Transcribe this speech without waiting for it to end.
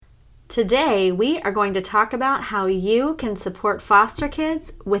Today, we are going to talk about how you can support foster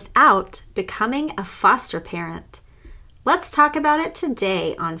kids without becoming a foster parent. Let's talk about it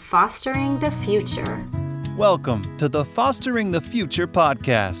today on Fostering the Future. Welcome to the Fostering the Future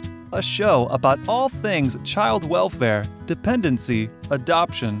podcast, a show about all things child welfare, dependency,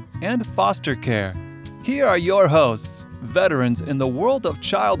 adoption, and foster care. Here are your hosts, veterans in the world of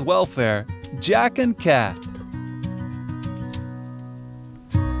child welfare, Jack and Kat.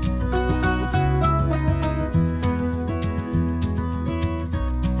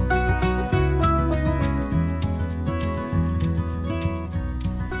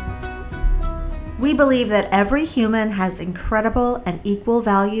 We believe that every human has incredible and equal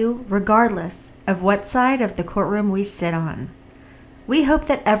value regardless of what side of the courtroom we sit on. We hope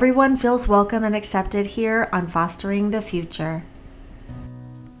that everyone feels welcome and accepted here on Fostering the Future.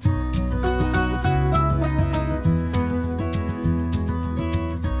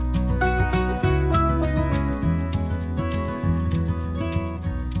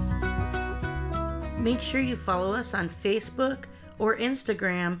 Make sure you follow us on Facebook or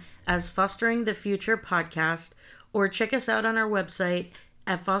Instagram as Fostering the Future Podcast, or check us out on our website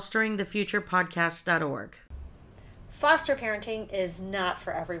at fosteringthefuturepodcast.org. Foster parenting is not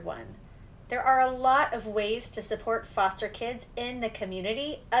for everyone. There are a lot of ways to support foster kids in the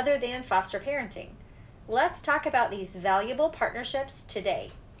community other than foster parenting. Let's talk about these valuable partnerships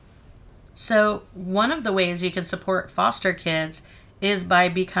today. So, one of the ways you can support foster kids is by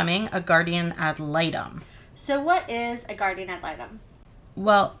becoming a guardian ad litem. So what is a guardian ad litem?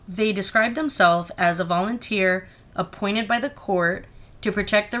 Well, they describe themselves as a volunteer appointed by the court to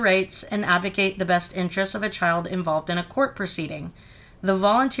protect the rights and advocate the best interests of a child involved in a court proceeding. The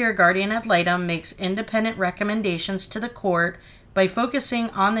volunteer guardian ad litem makes independent recommendations to the court by focusing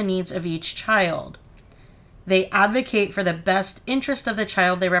on the needs of each child. They advocate for the best interest of the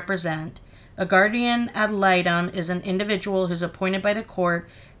child they represent. A guardian ad litem is an individual who's appointed by the court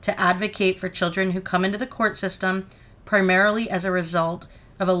to advocate for children who come into the court system primarily as a result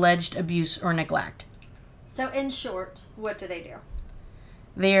of alleged abuse or neglect. So in short, what do they do?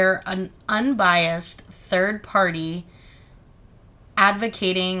 They're an unbiased third party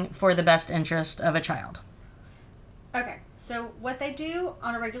advocating for the best interest of a child. Okay, so what they do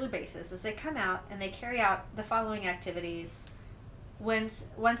on a regular basis is they come out and they carry out the following activities once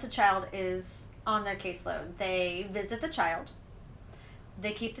a child is on their caseload. They visit the child.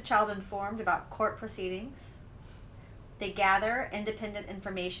 They keep the child informed about court proceedings. They gather independent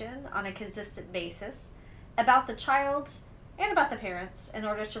information on a consistent basis about the child and about the parents in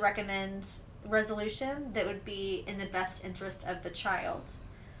order to recommend resolution that would be in the best interest of the child.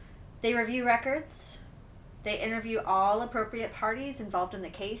 They review records. They interview all appropriate parties involved in the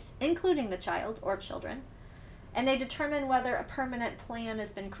case, including the child or children. And they determine whether a permanent plan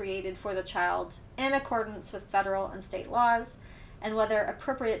has been created for the child in accordance with federal and state laws, and whether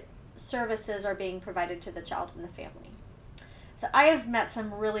appropriate services are being provided to the child and the family. So I have met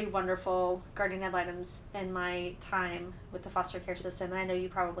some really wonderful guardian ad litems in my time with the foster care system, and I know you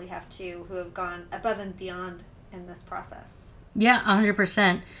probably have too, who have gone above and beyond in this process. Yeah,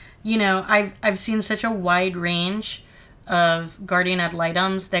 100%. You know, I've seen such a wide range of guardian ad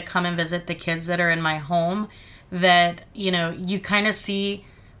litems that come and visit the kids that are in my home that, you know, you kind of see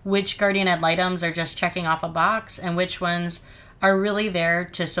which guardian ad litems are just checking off a box and which ones are really there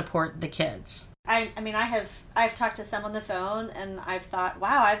to support the kids. I've talked to some on the phone and I've thought,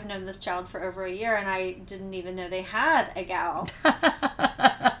 wow, I've known this child for over a year and I didn't even know they had a gal.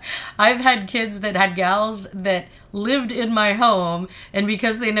 I've had kids that had gals that lived in my home, and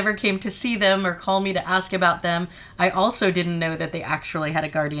because they never came to see them or call me to ask about them, I also didn't know that they actually had a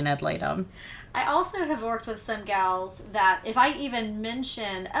guardian ad litem. I also have worked with some gals that if I even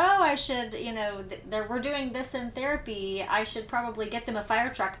mention, I should, we're doing this in therapy, I should probably get them a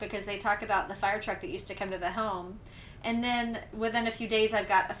fire truck because they talk about the fire truck that used to come to the home. And then within a few days, I've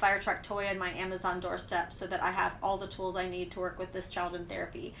got a fire truck toy on my Amazon doorstep so that I have all the tools I need to work with this child in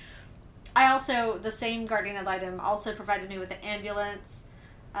therapy. The same guardian ad litem also provided me with an ambulance,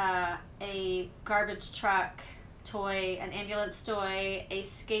 a garbage truck toy, an ambulance toy, a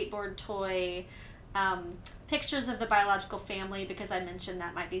skateboard toy, pictures of the biological family because I mentioned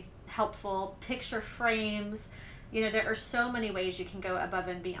that might be helpful, picture frames. There are so many ways you can go above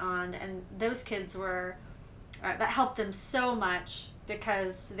and beyond, and those kids were, that helped them so much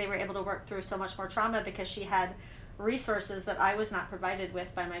because they were able to work through so much more trauma because she had resources that I was not provided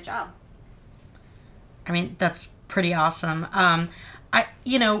with by my job. I mean, that's pretty awesome.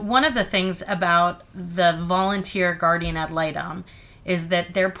 One of the things about the volunteer guardian ad litem is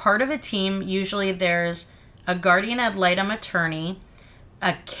that they're part of a team. Usually there's a guardian ad litem attorney,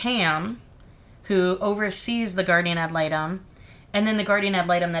 a CAM who oversees the guardian ad litem, and then the guardian ad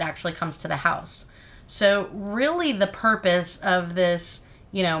litem that actually comes to the house. So really the purpose of this,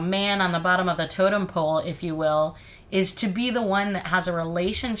 man on the bottom of the totem pole, if you will, is to be the one that has a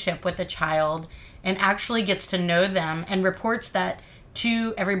relationship with the child and actually gets to know them and reports that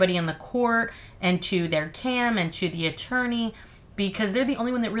to everybody in the court and to their CAM and to the attorney, because they're the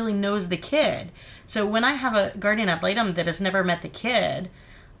only one that really knows the kid. So when I have a guardian ad litem that has never met the kid,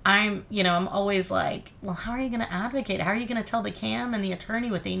 I'm always like, well, how are you going to advocate? How are you going to tell the CAM and the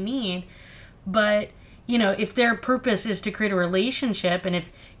attorney what they need? But, if their purpose is to create a relationship, and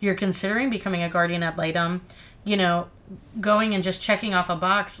if you're considering becoming a guardian ad litem, going and just checking off a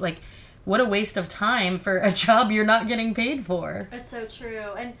box, like, what a waste of time for a job you're not getting paid for. It's so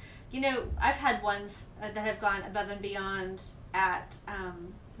true. And, I've had ones that have gone above and beyond at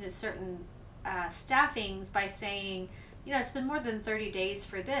certain staffings by saying, it's been more than 30 days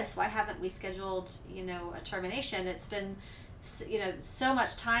for this. Why haven't we scheduled, a termination? It's been, so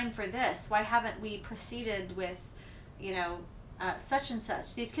much time for this. Why haven't we proceeded with, such and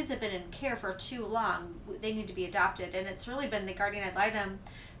such? These kids have been in care for too long. They need to be adopted. And it's really been the guardian ad litem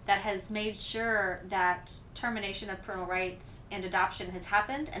that has made sure that termination of parental rights and adoption has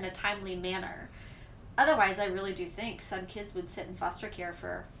happened in a timely manner. Otherwise, I really do think some kids would sit in foster care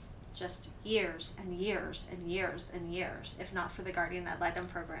for just years and years and years and years, if not for the guardian ad litem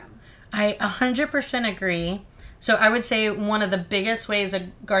program. I 100% agree. So I would say one of the biggest ways a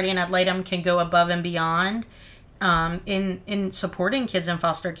guardian ad litem can go above and beyond in supporting kids in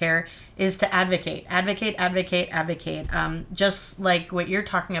foster care is to advocate. Just like what you're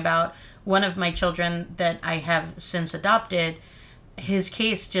talking about, one of my children that I have since adopted, his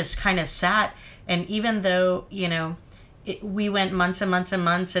case just kind of sat. And even though, we went months and months and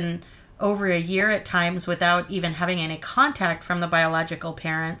months and over a year at times without even having any contact from the biological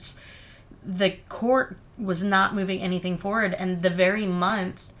parents, the court was not moving anything forward. And the very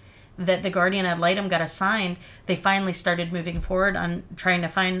month that the guardian ad litem got assigned, they finally started moving forward on trying to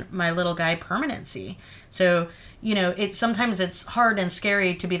find my little guy permanency. So, sometimes it's hard and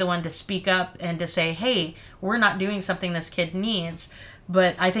scary to be the one to speak up and to say, hey, we're not doing something this kid needs.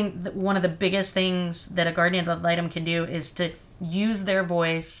 But I think that one of the biggest things that a guardian ad litem can do is to use their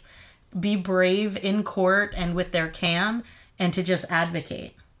voice, be brave in court and with their CAM, and to just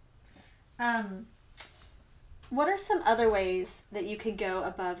advocate. What are some other ways that you could go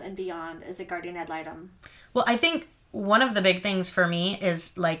above and beyond as a guardian ad litem? Well, I think one of the big things for me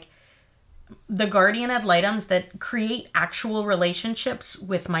is like the guardian ad litems that create actual relationships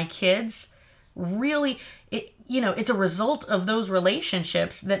with my kids. Really, it's a result of those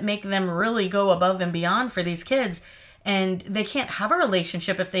relationships that make them really go above and beyond for these kids. And they can't have a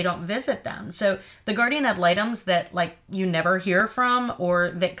relationship if they don't visit them. So the guardian ad litems that like you never hear from, or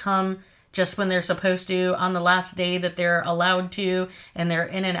that come just when they're supposed to on the last day that they're allowed to, and they're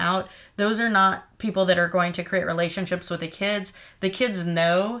in and out, those are not people that are going to create relationships with the kids. The kids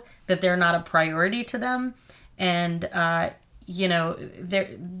know that they're not a priority to them. And,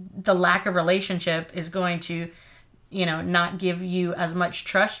 the lack of relationship is going to, not give you as much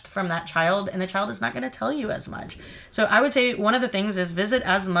trust from that child, and the child is not going to tell you as much. So I would say one of the things is visit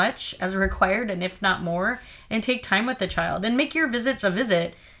as much as required, and if not more, and take time with the child, and make your visits a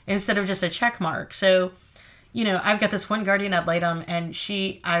visit instead of just a check mark. So, I've got this one guardian ad litem, and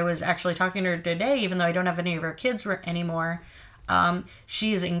I was actually talking to her today, even though I don't have any of her kids anymore.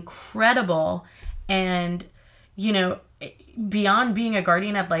 She is incredible. And, beyond being a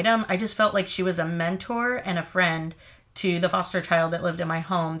guardian ad litem, I just felt like she was a mentor and a friend to the foster child that lived in my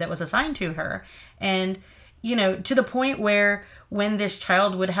home that was assigned to her. And, to the point where when this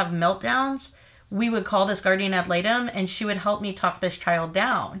child would have meltdowns, we would call this guardian ad litem and she would help me talk this child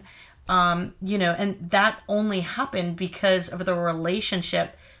down. And that only happened because of the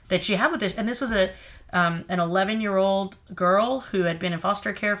relationship that she had with this. And this was an 11-year-old girl who had been in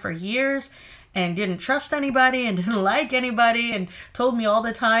foster care for years and didn't trust anybody and didn't like anybody, and told me all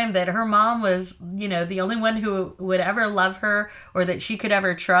the time that her mom was, the only one who would ever love her or that she could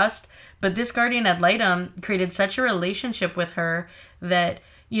ever trust. But this guardian ad litem created such a relationship with her that,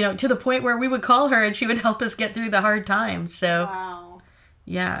 to the point where we would call her and she would help us get through the hard times. So, wow.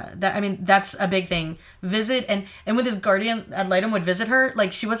 Yeah, that's a big thing. Visit, and when this guardian ad litem would visit her,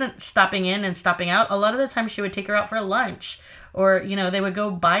 like, she wasn't stopping in and stopping out. A lot of the time she would take her out for lunch, or, they would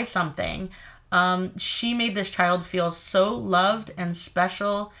go buy something. She made this child feel so loved and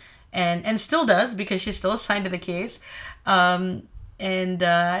special, and still does, because she's still assigned to the case. I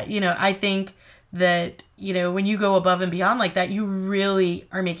think that, when you go above and beyond like that, you really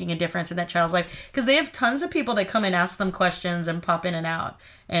are making a difference in that child's life. Because they have tons of people that come and ask them questions and pop in and out,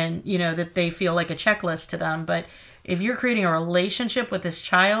 and, that they feel like a checklist to them. But if you're creating a relationship with this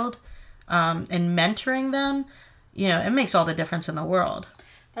child and mentoring them, it makes all the difference in the world.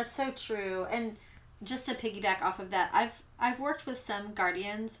 That's so true. And just to piggyback off of that, I've worked with some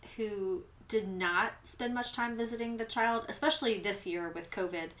guardians who did not spend much time visiting the child, especially this year with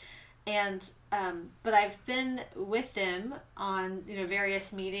COVID. And but I've been with them on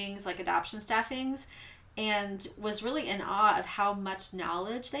various meetings like adoption staffings, and was really in awe of how much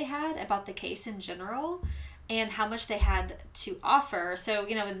knowledge they had about the case in general and how much they had to offer. So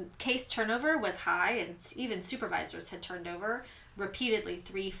case turnover was high, and even supervisors had turned over repeatedly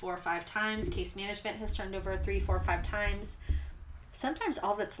 3, 4, 5 times. Case management has turned over 3, 4, 5 times. Sometimes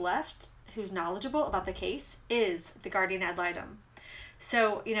all that's left who's knowledgeable about the case is the guardian ad litem.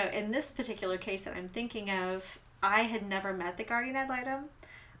 So, in this particular case that I'm thinking of, I had never met the guardian ad litem.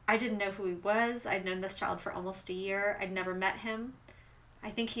 I didn't know who he was. I'd known this child for almost a year. I'd never met him.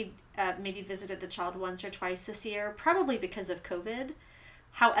 I think he maybe visited the child once or twice this year, probably because of COVID.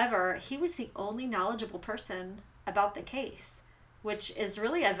 However, he was the only knowledgeable person about the case, which is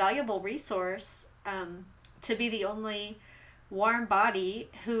really a valuable resource, to be the only warm body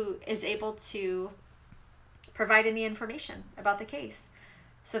who is able to provide any information about the case.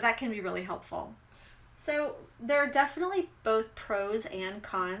 So that can be really helpful. So there are definitely both pros and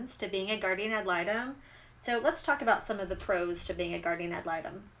cons to being a guardian ad litem. So let's talk about some of the pros to being a guardian ad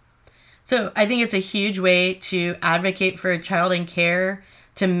litem. So I think it's a huge way to advocate for a child in care,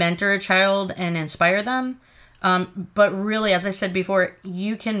 to mentor a child and inspire them. But really, as I said before,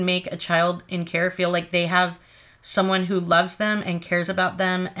 you can make a child in care feel like they have someone who loves them and cares about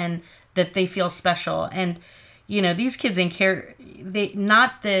them, and that they feel special. And these kids in care, they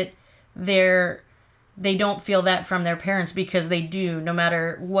don't feel that from their parents, because they do, no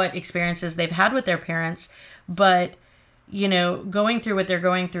matter what experiences they've had with their parents. But going through what they're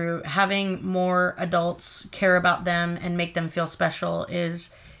going through, having more adults care about them and make them feel special is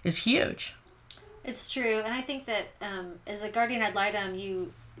huge. It's true. And I think that as a guardian ad litem,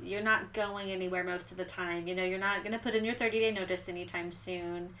 you're not going anywhere most of the time. You're not going to put in your 30-day notice anytime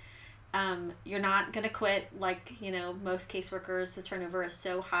soon. You're not going to quit like, most caseworkers. The turnover is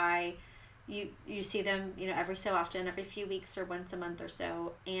so high. You see them, every so often, every few weeks or once a month or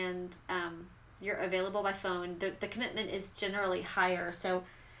so. And you're available by phone. The commitment is generally higher. So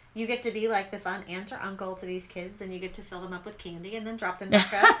you get to be like the fun aunt or uncle to these kids, and you get to fill them up with candy and then drop them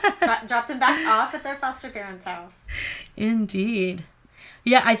back drop them back off at their foster parents' house. Indeed.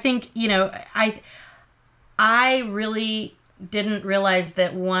 Yeah, I think, I really didn't realize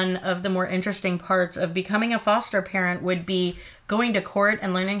that one of the more interesting parts of becoming a foster parent would be going to court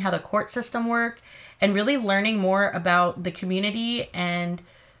and learning how the court system worked, and really learning more about the community and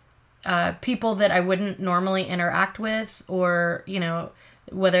people that I wouldn't normally interact with, or,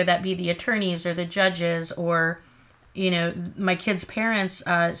 whether that be the attorneys or the judges or, my kids' parents.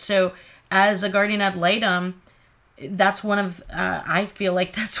 So as a guardian ad litem, that's one of, I feel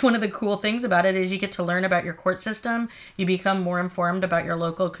like that's one of the cool things about it, is you get to learn about your court system. You become more informed about your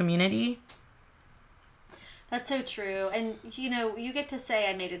local community. That's so true. And, you get to say,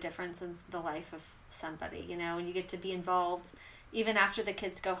 I made a difference in the life of somebody, and you get to be involved even after the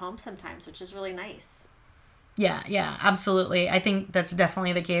kids go home sometimes, which is really nice. Yeah, absolutely. I think that's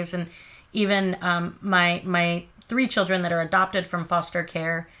definitely the case. And even my 3 children that are adopted from foster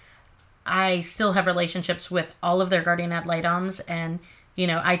care, I still have relationships with all of their guardian ad litems, and,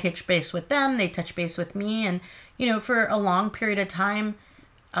 I touch base with them, they touch base with me. And, for a long period of time,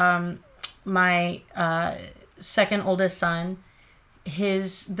 my second oldest son,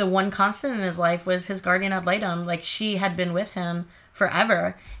 the one constant in his life was his guardian ad litem. Like, she had been with him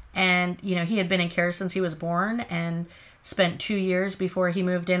forever. And, he had been in care since he was born, and spent 2 years before he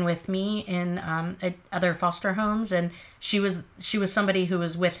moved in with me in other foster homes. And she was somebody who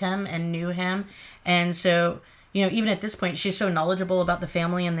was with him and knew him. And so, even at this point, she's so knowledgeable about the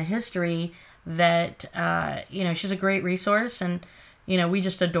family and the history that, she's a great resource. And, we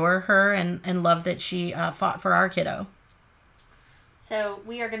just adore her and love that she fought for our kiddo. So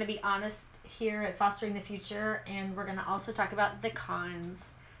we are going to be honest here at Fostering the Future, and we're going to also talk about the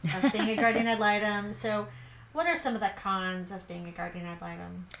cons of being a guardian ad litem. So what are some of the cons of being a guardian ad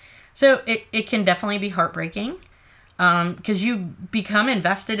litem? So it can definitely be heartbreaking, because you become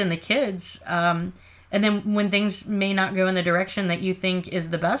invested in the kids. And then when things may not go in the direction that you think is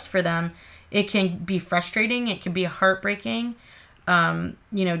the best for them, it can be frustrating. It can be heartbreaking.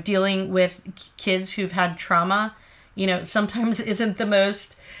 Dealing with kids who've had trauma, sometimes isn't the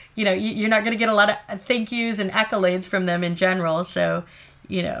most, you're not going to get a lot of thank yous and accolades from them in general. So,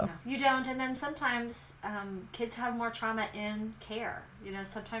 No, you don't. And then sometimes kids have more trauma in care.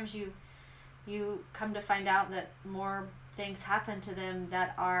 Sometimes you come to find out that more things happen to them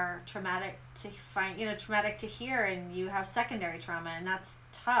that are traumatic to hear, and you have secondary trauma, and that's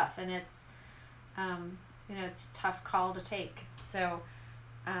tough, and it's it's a tough call to take. So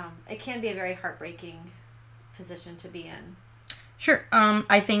it can be a very heartbreaking position to be in. Sure.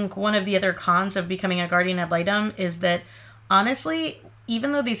 I think one of the other cons of becoming a guardian ad litem is that, honestly,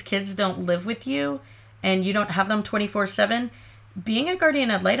 even though these kids don't live with you and you don't have them 24/7, being a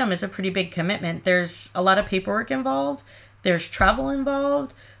guardian ad litem is a pretty big commitment. There's a lot of paperwork involved. There's travel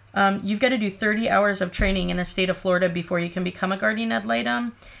involved. You've got to do 30 hours of training in the state of Florida before you can become a guardian ad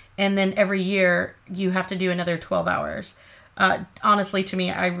litem. And then every year you have to do another 12 hours. Honestly, to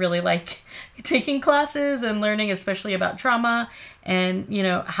me, I really like taking classes and learning, especially about trauma and,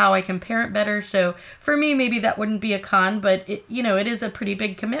 how I can parent better. So for me, maybe that wouldn't be a con, but it is a pretty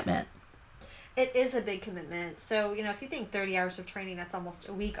big commitment. It is a big commitment. So, if you think 30 hours of training, that's almost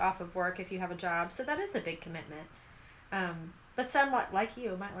a week off of work if you have a job. So that is a big commitment. But some like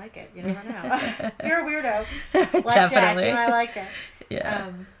you might like it. You never know. If you're a weirdo like Definitely. Jack, you might like it.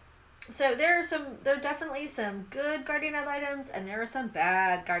 Yeah. So there are definitely some good guardian ad litems, and there are some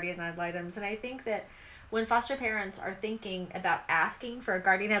bad guardian ad litems. And I think that when foster parents are thinking about asking for a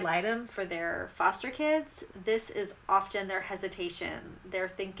guardian ad litem for their foster kids, this is often their hesitation. They're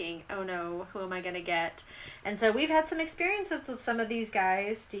thinking, oh no, who am I going to get? And so we've had some experiences with some of these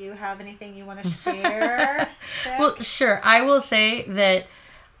guys. Do you have anything you want to share, Jack? Well, sure. I will say that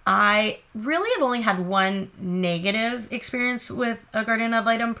I really have only had one negative experience with a guardian ad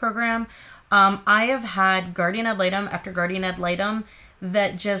litem program. I have had guardian ad litem after guardian ad litem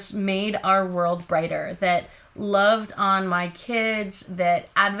that just made our world brighter, that loved on my kids, that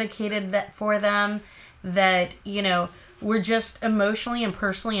advocated for them, that, were just emotionally and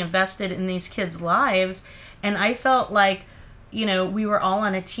personally invested in these kids' lives. And I felt like, we were all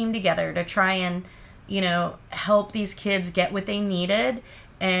on a team together to try and, help these kids get what they needed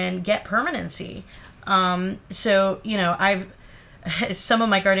and get permanency. So, some of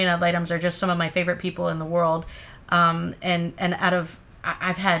my guardian ad litems are just some of my favorite people in the world. And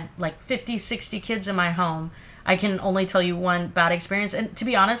I've had like 50, 60 kids in my home. I can only tell you one bad experience. And to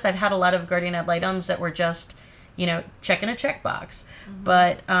be honest, I've had a lot of guardian ad litems that were just, checking a checkbox. Mm-hmm.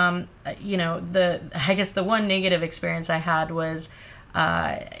 But, I guess the one negative experience I had was,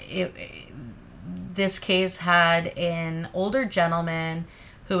 this case had an older gentleman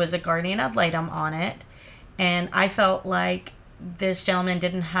who was a guardian ad litem on it. And I felt like this gentleman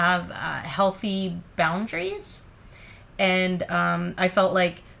didn't have healthy boundaries. And I felt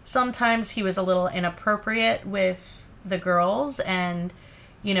like sometimes he was a little inappropriate with the girls and,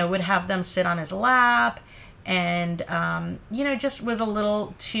 would have them sit on his lap and, just was a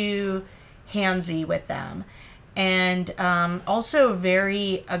little too handsy with them. And also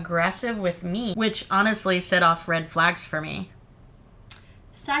very aggressive with me, which honestly set off red flags for me.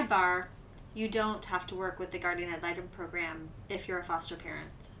 Sidebar, you don't have to work with the guardian ad litem program if you're a foster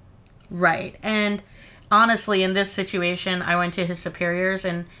parent. Right. And honestly, in this situation, I went to his superiors,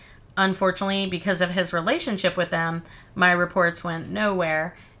 and unfortunately, because of his relationship with them, my reports went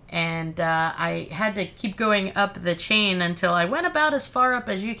nowhere. And I had to keep going up the chain until I went about as far up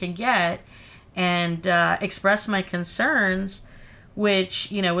as you can get and expressed my concerns, which,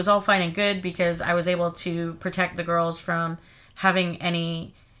 was all fine and good because I was able to protect the girls from having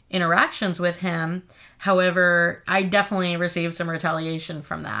any interactions with him. However, I definitely received some retaliation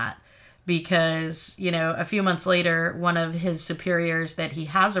from that. Because, a few months later, one of his superiors that he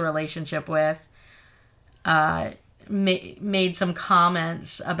has a relationship with made some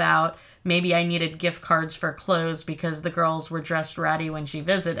comments about maybe I needed gift cards for clothes because the girls were dressed ratty when she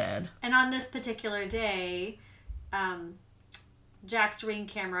visited. And on this particular day, Jack's Ring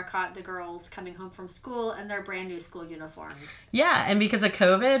camera caught the girls coming home from school in their brand new school uniforms. Yeah, and because of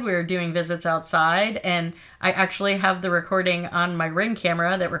COVID, we were doing visits outside, and I actually have the recording on my Ring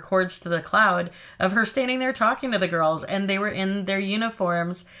camera that records to the cloud of her standing there talking to the girls, and they were in their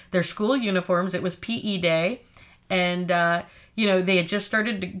uniforms, their school uniforms. It was PE day, and they had just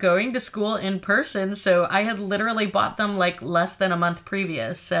started going to school in person, so I had literally bought them like less than a month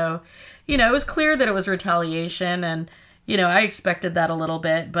previous. So, it was clear that it was retaliation, and I expected that a little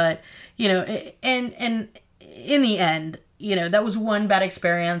bit, but, and in the end, that was one bad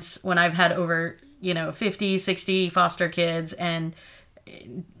experience when I've had over, 50, 60 foster kids, and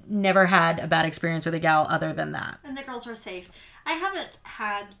never had a bad experience with a gal other than that. And the girls were safe. I haven't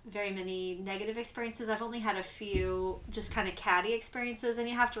had very many negative experiences. I've only had a few just kind of catty experiences. And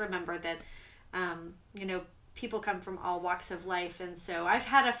you have to remember that, people come from all walks of life. And so I've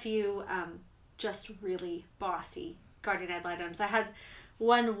had a few just really bossy guardian ad litems. I had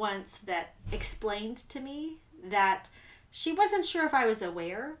one once that explained to me that she wasn't sure if I was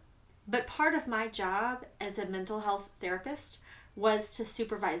aware, but part of my job as a mental health therapist was to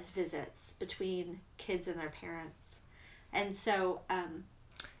supervise visits between kids and their parents. And so...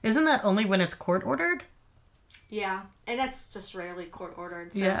 Isn't that only when it's court ordered? Yeah, and that's just rarely court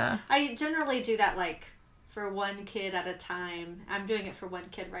ordered. So yeah. I generally do that like for one kid at a time. I'm doing it for one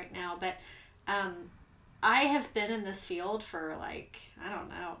kid right now, but I have been in this field for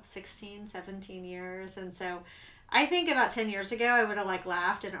 16, 17 years. And so I think about 10 years ago, I would have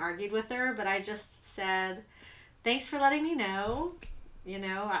laughed and argued with her, but I just said, thanks for letting me know.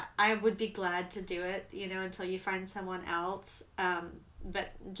 I would be glad to do it, until you find someone else.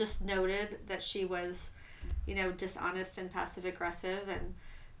 But just noted that she was, dishonest and passive aggressive, and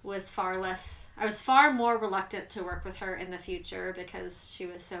I was far more reluctant to work with her in the future because she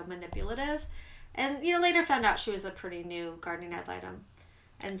was so manipulative. And, later found out she was a pretty new guardian ad litem.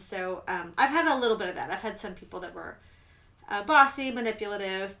 And so I've had a little bit of that. I've had some people that were bossy,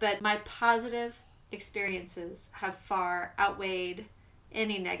 manipulative, but my positive experiences have far outweighed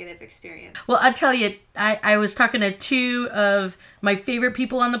any negative experience. Well, I tell you, I was talking to two of my favorite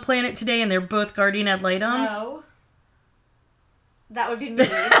people on the planet today, and they're both guardian ad litems. No. That would be me.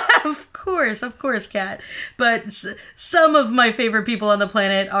 Of course, Kat. But some of my favorite people on the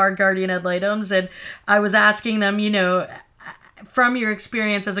planet are guardian ad litems, and I was asking them, from your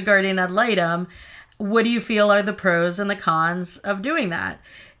experience as a guardian ad litem, what do you feel are the pros and the cons of doing that?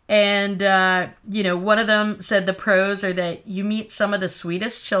 And, one of them said the pros are that you meet some of the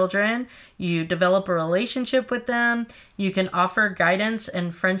sweetest children, you develop a relationship with them, you can offer guidance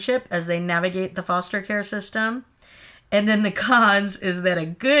and friendship as they navigate the foster care system. And then the cons is that a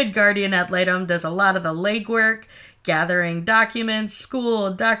good guardian ad litem does a lot of the legwork, gathering documents, school,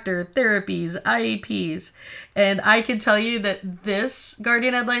 doctor, therapies, IEPs. And I can tell you that this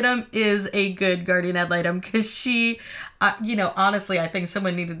guardian ad litem is a good guardian ad litem because she, honestly, I think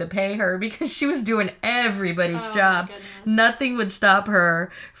someone needed to pay her because she was doing everybody's job. Nothing would stop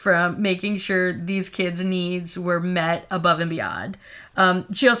her from making sure these kids' needs were met above and beyond.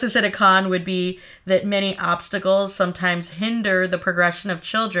 She also said a con would be that many obstacles sometimes hinder the progression of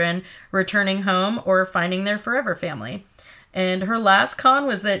children returning home or finding their forever family. And her last con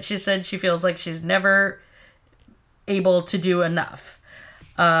was that she said she feels like she's never able to do enough.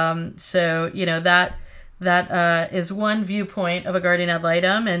 That is one viewpoint of a guardian ad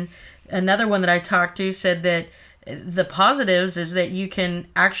litem. And another one that I talked to said that the positives is that you can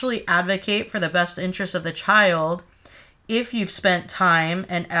actually advocate for the best interest of the child if you've spent time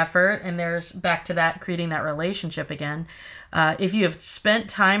and effort, and there's back to that, creating that relationship again. If you have spent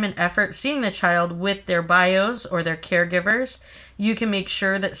time and effort seeing the child with their bios or their caregivers, you can make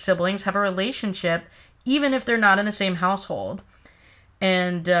sure that siblings have a relationship, even if they're not in the same household.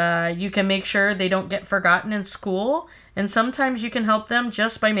 And you can make sure they don't get forgotten in school. And sometimes you can help them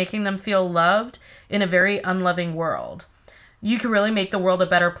just by making them feel loved in a very unloving world. You can really make the world a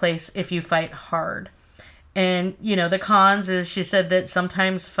better place if you fight hard. And, the cons is she said that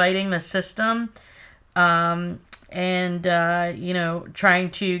sometimes fighting the system trying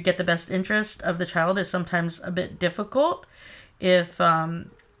to get the best interest of the child is sometimes a bit difficult if, there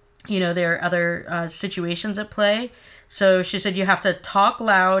are other situations at play. So she said you have to talk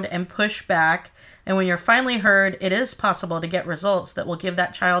loud and push back. And when you're finally heard, it is possible to get results that will give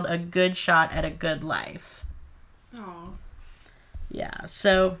that child a good shot at a good life. Oh. Yeah,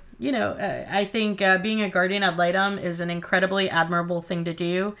 so... I think being a guardian ad litem is an incredibly admirable thing to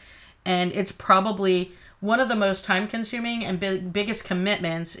do. And it's probably one of the most time-consuming and biggest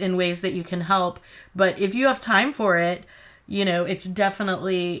commitments in ways that you can help. But if you have time for it, it's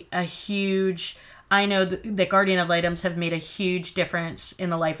definitely a huge... I know that guardian ad litems have made a huge difference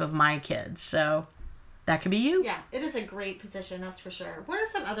in the life of my kids. So that could be you. Yeah, it is a great position, that's for sure. What are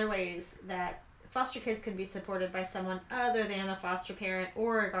some other ways that foster kids can be supported by someone other than a foster parent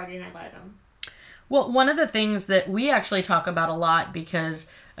or a guardian ad litem? Well, one of the things that we actually talk about a lot because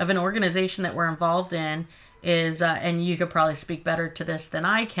of an organization that we're involved in is, and you could probably speak better to this than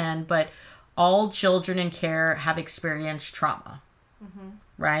I can, but all children in care have experienced trauma,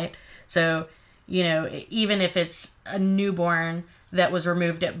 right? So, even if it's a newborn that was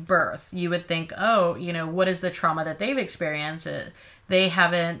removed at birth, you would think, what is the trauma that they've experienced? They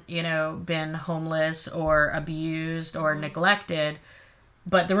haven't, been homeless or abused or neglected.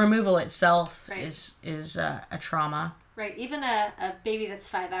 but the removal itself Right. is a trauma. Right. Even a baby that's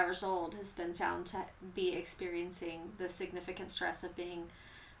 5 hours old has been found to be experiencing the significant stress of being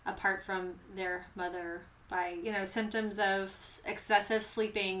apart from their mother by, symptoms of excessive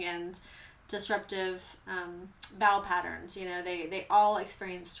sleeping and disruptive bowel patterns. They all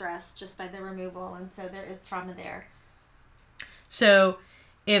experience stress just by the removal, and so there is trauma there. So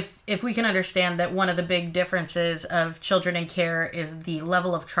if we can understand that one of the big differences of children in care is the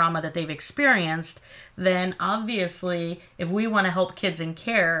level of trauma that they've experienced, then obviously if we want to help kids in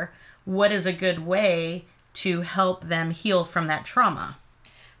care, what is a good way to help them heal from that trauma?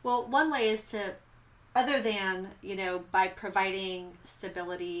 Well, one way is to, other than, by providing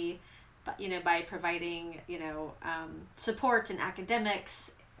stability, by providing, support in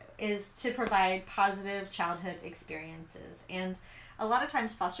academics, is to provide positive childhood experiences. And a lot of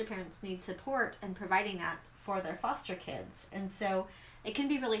times foster parents need support in providing that for their foster kids. And so it can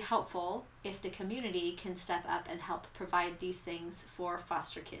be really helpful if the community can step up and help provide these things for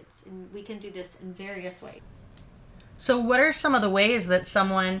foster kids. And we can do this in various ways. So what are some of the ways that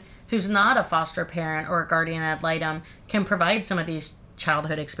someone who's not a foster parent or a guardian ad litem can provide some of these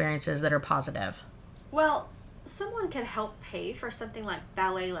childhood experiences that are positive? Well, someone can help pay for something like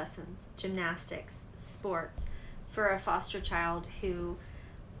ballet lessons, gymnastics, sports for a foster child who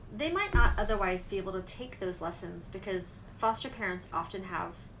they might not otherwise be able to take those lessons because foster parents often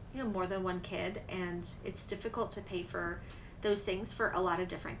have, more than one kid, and it's difficult to pay for those things for a lot of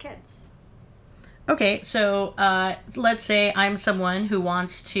different kids. Okay, so let's say I'm someone who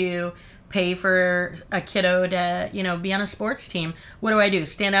wants to pay for a kiddo to, be on a sports team. What do?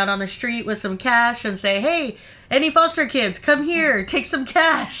 Stand out on the street with some cash and say, hey, any foster kids, come here, take some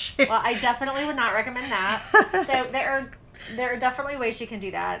cash. Well, I definitely would not recommend that. So there are definitely ways you can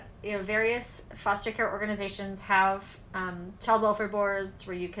do that. Various foster care organizations have child welfare boards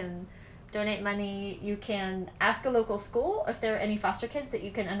where you can donate money. You can ask a local school if there are any foster kids that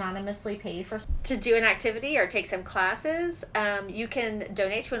you can anonymously pay for to do an activity or take some classes. You can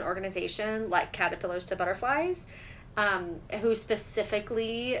donate to an organization like Caterpillars to Butterflies, who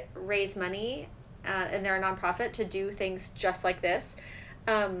specifically raise money, and they're a nonprofit to do things just like this.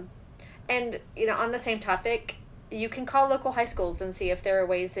 And, on the same topic, you can call local high schools and see if there are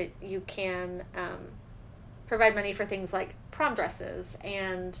ways that you can provide money for things like prom dresses.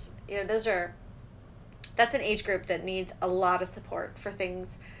 And, that's an age group that needs a lot of support for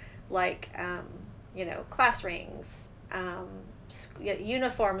things like, class rings,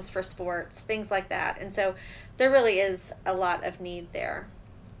 uniforms for sports, things like that. And so there really is a lot of need there.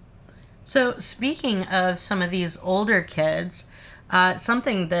 So speaking of some of these older kids,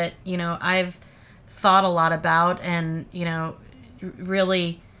 something that, I've thought a lot about and,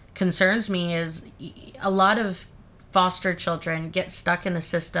 really concerns me is a lot of foster children get stuck in the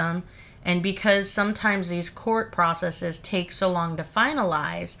system. And because sometimes these court processes take so long to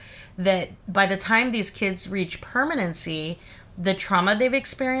finalize, that by the time these kids reach permanency, the trauma they've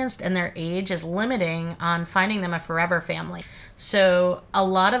experienced and their age is limiting on finding them a forever family. So a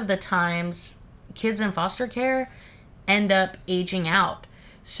lot of the times, kids in foster care end up aging out.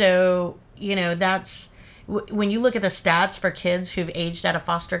 So, that's when you look at the stats for kids who've aged out of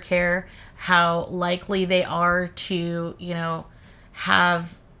foster care, how likely they are to,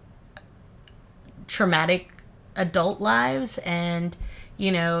 have traumatic adult lives and,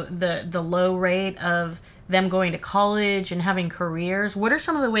 the low rate of them going to college and having careers. What are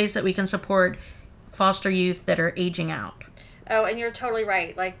some of the ways that we can support foster youth that are aging out? Oh, and you're totally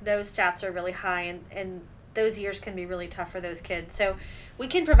right. Like, those stats are really high, and those years can be really tough for those kids. So we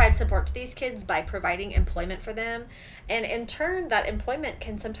can provide support to these kids by providing employment for them. And in turn, that employment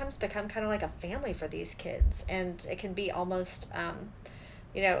can sometimes become kind of like a family for these kids. And it can be almost,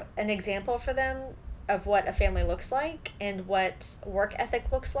 an example for them of what a family looks like and what work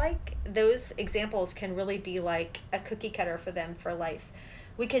ethic looks like. Those examples can really be like a cookie cutter for them for life.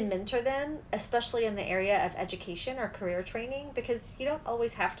 We can mentor them, especially in the area of education or career training, because you don't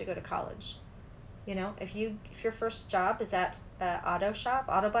always have to go to college. If your first job is at an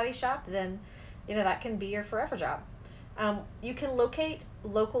auto body shop, then, that can be your forever job. You can locate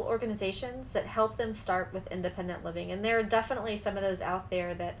local organizations that help them start with independent living. And there are definitely some of those out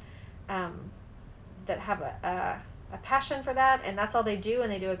there that have a passion for that, and that's all they do, and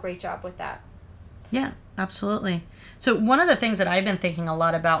they do a great job with that. Yeah, absolutely. So one of the things that I've been thinking a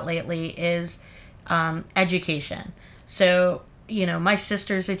lot about lately is education. So, my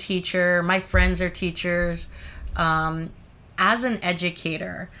sister's a teacher, my friends are teachers. As an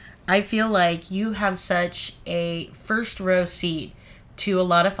educator, I feel like you have such a first row seat to a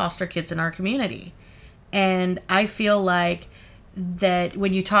lot of foster kids in our community. And I feel like that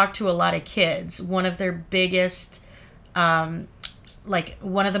when you talk to a lot of kids, one of their biggest, like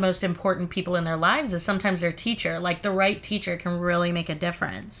one of the most important people in their lives is sometimes their teacher. Like the right teacher can really make a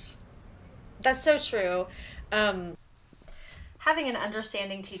difference. That's so true. Having an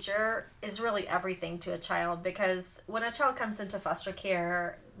understanding teacher is really everything to a child, because when a child comes into foster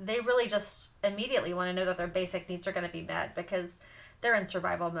care, they really just immediately want to know that their basic needs are going to be met because they're in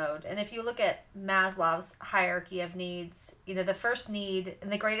survival mode. And if you look at Maslow's hierarchy of needs, the first need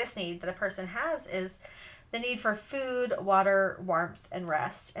and the greatest need that a person has is the need for food, water, warmth, and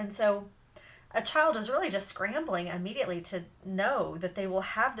rest. And so a child is really just scrambling immediately to know that they will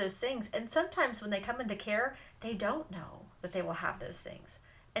have those things. And sometimes when they come into care, they don't know that they will have those things.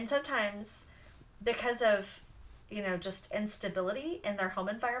 And sometimes because of, just instability in their home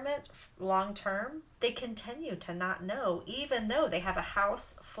environment long term, they continue to not know, even though they have a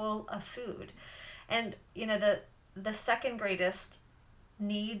house full of food. And, the second greatest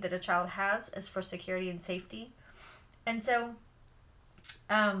need that a child has is for security and safety. And so,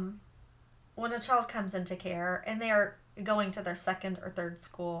 when a child comes into care and they are going to their second or third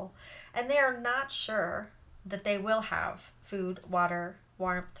school and they are not sure that they will have food, water,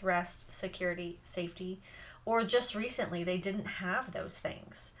 warmth, rest, security, safety, or just recently they didn't have those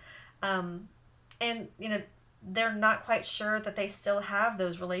things. And, they're not quite sure that they still have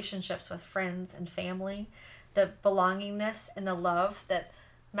those relationships with friends and family, the belongingness and the love that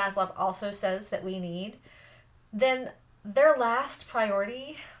Maslow also says that we need, then their last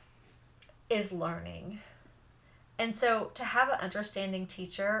priority is learning. And so to have an understanding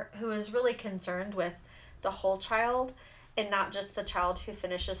teacher who is really concerned with the whole child and not just the child who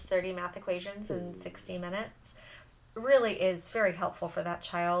finishes 30 math equations in 60 minutes really is very helpful for that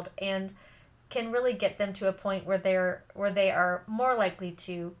child and can really get them to a point where they are more likely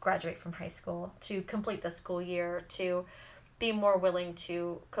to graduate from high school, to complete the school year, to be more willing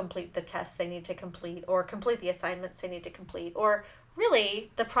to complete the tests they need to complete or complete the assignments they need to complete, or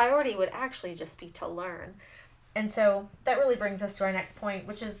really the priority would actually just be to learn. And so that really brings us to our next point,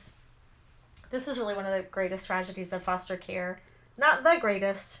 which is this is really one of the greatest tragedies of foster care. Not the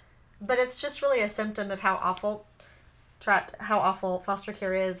greatest, but it's just really a symptom of how awful foster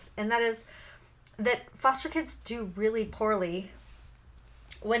care is. And that is that foster kids do really poorly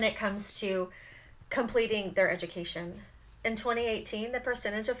when it comes to completing their education. In 2018, the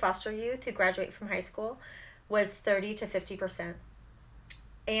percentage of foster youth who graduate from high school was 30 to 50%.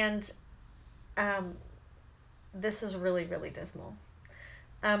 And this is really, really dismal.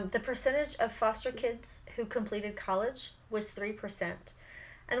 The percentage of foster kids who completed college was 3%.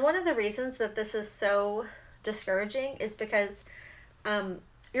 And one of the reasons that this is so discouraging is because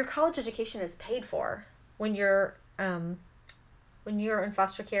your college education is paid for when you're in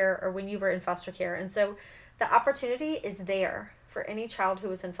foster care or when you were in foster care. And so the opportunity is there for any child who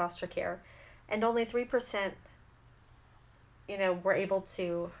is in foster care. And only 3%, were able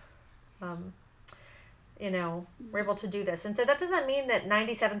to we're able to do this. And so that doesn't mean that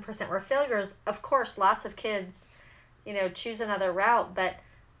 97% were failures. Of course, lots of kids, choose another route. But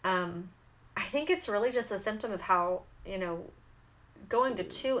I think it's really just a symptom of how, going to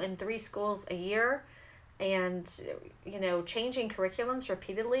 2 and 3 schools a year and, changing curriculums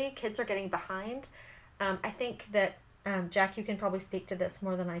repeatedly, kids are getting behind. I think that, Jack, you can probably speak to this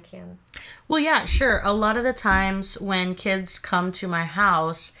more than I can. Well, yeah, sure. A lot of the times when kids come to my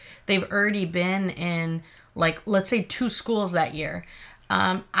house, they've already been in, let's say 2 schools that year.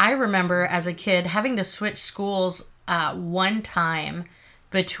 I remember as a kid having to switch schools one time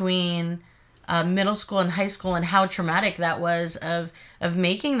between middle school and high school, and how traumatic that was of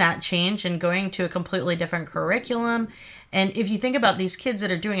making that change and going to a completely different curriculum. And if you think about these kids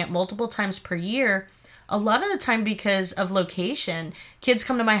that are doing it multiple times per year, a lot of the time because of location, kids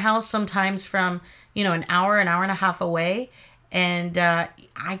come to my house sometimes from, an hour and a half away. And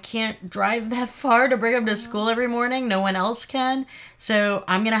I can't drive that far to bring them to school every morning. No one else can. So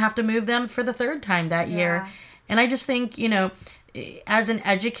I'm going to have to move them for the 3rd time that year. And I just think, as an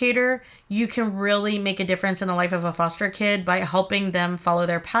educator, you can really make a difference in the life of a foster kid by helping them follow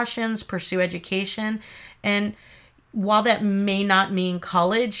their passions, pursue education. And while that may not mean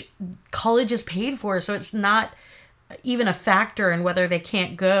college is paid for, so it's not even a factor in whether they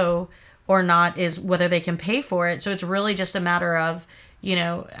can't go or not, is whether they can pay for it. So it's really just a matter of,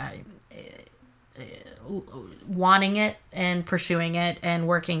 wanting it and pursuing it and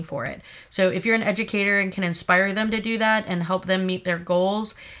working for it. So if you're an educator and can inspire them to do that and help them meet their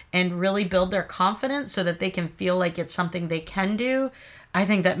goals and really build their confidence so that they can feel like it's something they can do, I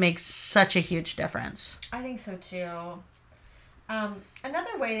think that makes such a huge difference. I think so too.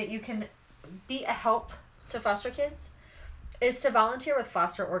 Another way that you can be a help to foster kids is to volunteer with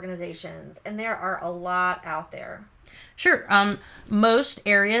foster organizations, and there are a lot out there. Sure. Most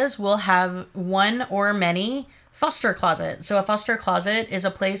areas will have one or many foster closet. So a foster closet is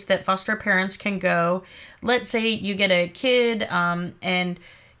a place that foster parents can go. Let's say you get a kid and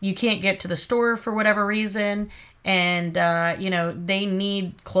you can't get to the store for whatever reason, and they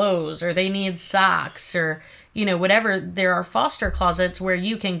need clothes or they need socks or whatever. There are foster closets where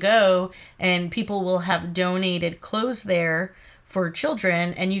you can go and people will have donated clothes there for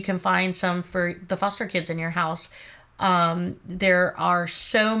children, and you can find some for the foster kids in your house. There are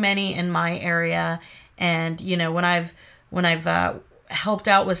so many in my area, and when I've helped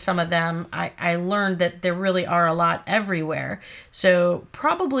out with some of them, I learned that there really are a lot everywhere. So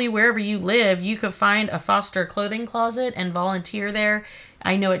probably wherever you live, you could find a foster clothing closet and volunteer there.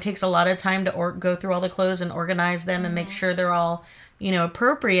 I know it takes a lot of time to go through all the clothes and organize them and make sure they're all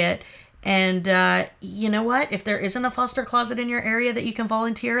appropriate. And you know what? If there isn't a foster closet in your area that you can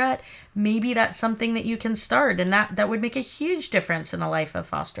volunteer at, maybe that's something that you can start. And that would make a huge difference in the life of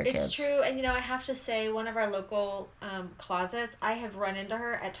foster kids. It's true. And, I have to say, one of our local closets, I have run into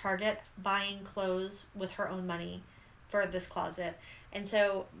her at Target buying clothes with her own money for this closet. And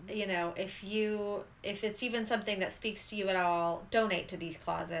so, if it's even something that speaks to you at all, donate to these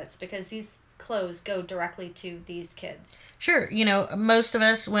closets, because these clothes go directly to these kids. Sure. Most of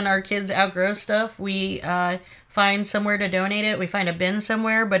us, when our kids outgrow stuff, we find somewhere to donate it. We find a bin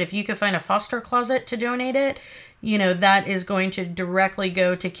somewhere. But if you could find a foster closet to donate it, that is going to directly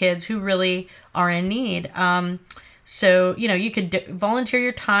go to kids who really are in need. So, you could volunteer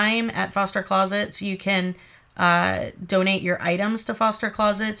your time at foster closets. You can donate your items to foster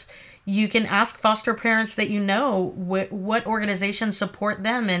closets. You can ask foster parents that what organizations support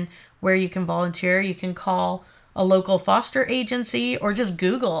them and where you can volunteer. You can call a local foster agency or just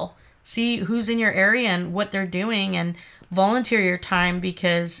Google, see who's in your area and what they're doing, and volunteer your time,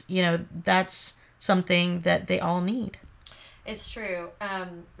 because, that's something that they all need. It's true.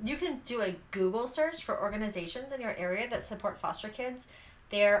 You can do a Google search for organizations in your area that support foster kids.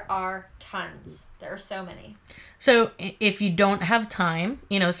 There are tons. There are so many. So if you don't have time,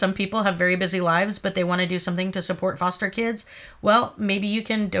 some people have very busy lives, but they want to do something to support foster kids. Well, maybe you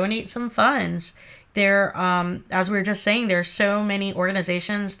can donate some funds. There, as we were just saying, there are so many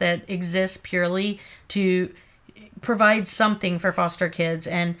organizations that exist purely to provide something for foster kids.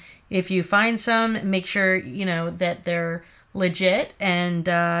 And if you find some, make sure, that they're legit, and,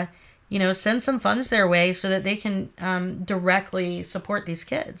 send some funds their way so that they can directly support these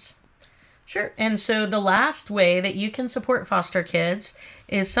kids. Sure. And so the last way that you can support foster kids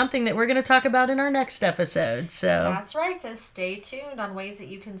is something that we're going to talk about in our next episode. So that's right. So stay tuned on ways that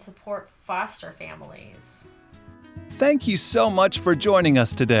you can support foster families. Thank you so much for joining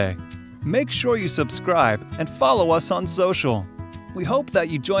us today. Make sure you subscribe and follow us on social. We hope that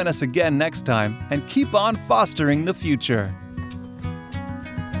you join us again next time and keep on fostering the future.